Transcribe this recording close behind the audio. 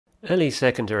Early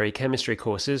secondary chemistry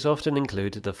courses often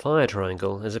include the fire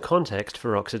triangle as a context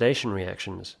for oxidation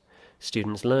reactions.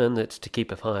 Students learn that to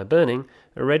keep a fire burning,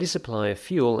 a ready supply of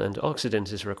fuel and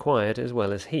oxidant is required as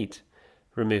well as heat.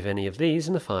 Remove any of these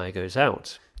and the fire goes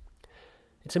out.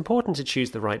 It's important to choose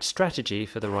the right strategy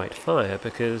for the right fire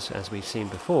because, as we've seen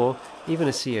before, even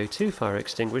a CO2 fire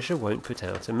extinguisher won't put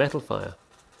out a metal fire.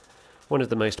 One of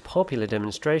the most popular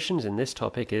demonstrations in this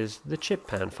topic is the chip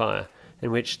pan fire, in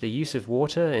which the use of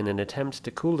water in an attempt to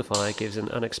cool the fire gives an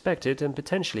unexpected and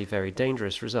potentially very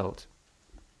dangerous result.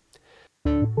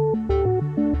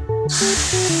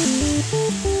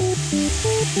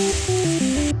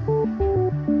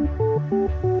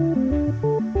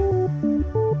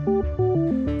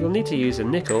 You'll need to use a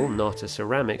nickel, not a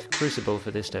ceramic, crucible for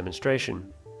this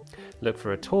demonstration. Look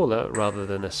for a taller rather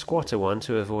than a squatter one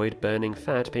to avoid burning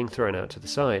fat being thrown out to the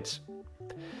sides.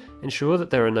 Ensure that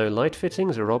there are no light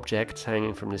fittings or objects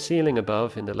hanging from the ceiling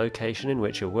above in the location in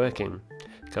which you're working.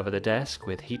 Cover the desk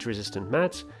with heat-resistant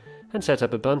mats and set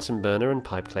up a Bunsen burner and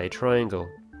pipe clay triangle.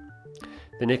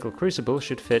 The nickel crucible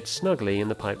should fit snugly in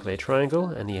the pipe clay triangle,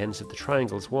 and the ends of the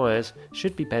triangle's wires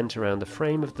should be bent around the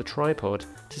frame of the tripod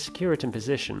to secure it in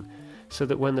position, so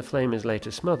that when the flame is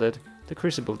later smothered, the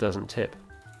crucible doesn't tip.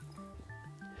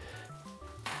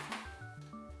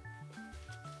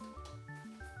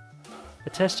 A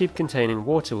test tube containing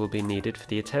water will be needed for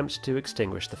the attempt to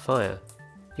extinguish the fire.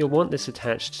 You'll want this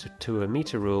attached to a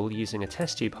meter rule using a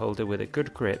test tube holder with a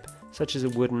good grip, such as a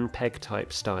wooden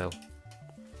peg-type style.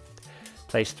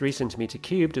 Place 3 cm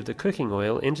cubed of the cooking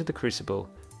oil into the crucible,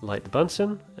 light the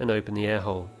Bunsen and open the air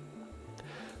hole.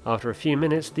 After a few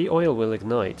minutes, the oil will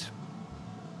ignite.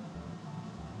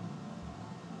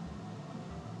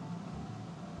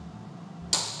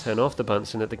 Turn off the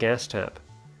Bunsen at the gas tap.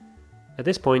 At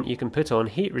this point you can put on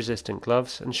heat-resistant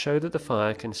gloves and show that the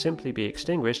fire can simply be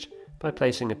extinguished by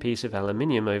placing a piece of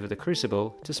aluminium over the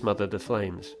crucible to smother the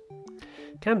flames.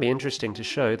 It can be interesting to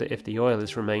show that if the oil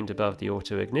has remained above the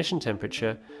auto-ignition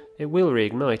temperature, it will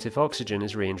reignite if oxygen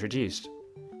is reintroduced.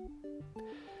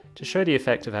 To show the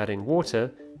effect of adding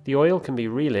water, the oil can be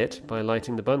relit by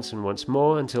lighting the Bunsen once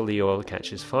more until the oil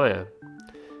catches fire.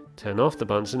 Turn off the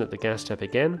Bunsen at the gas tap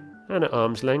again, and at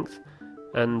arm's length,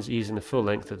 and using the full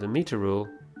length of the meter rule,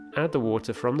 add the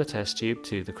water from the test tube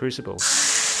to the crucible.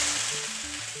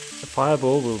 The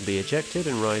fireball will be ejected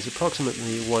and rise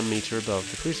approximately 1 meter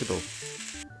above the crucible.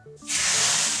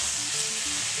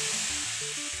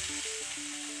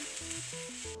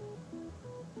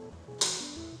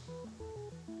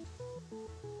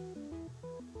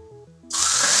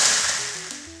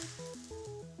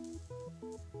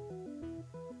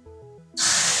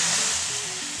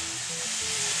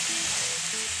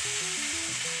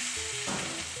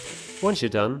 Once you're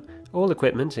done, all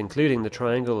equipment, including the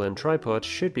triangle and tripod,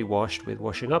 should be washed with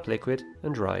washing up liquid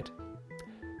and dried.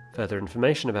 Further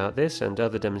information about this and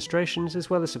other demonstrations, as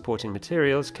well as supporting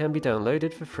materials, can be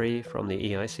downloaded for free from the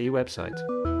EIC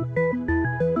website.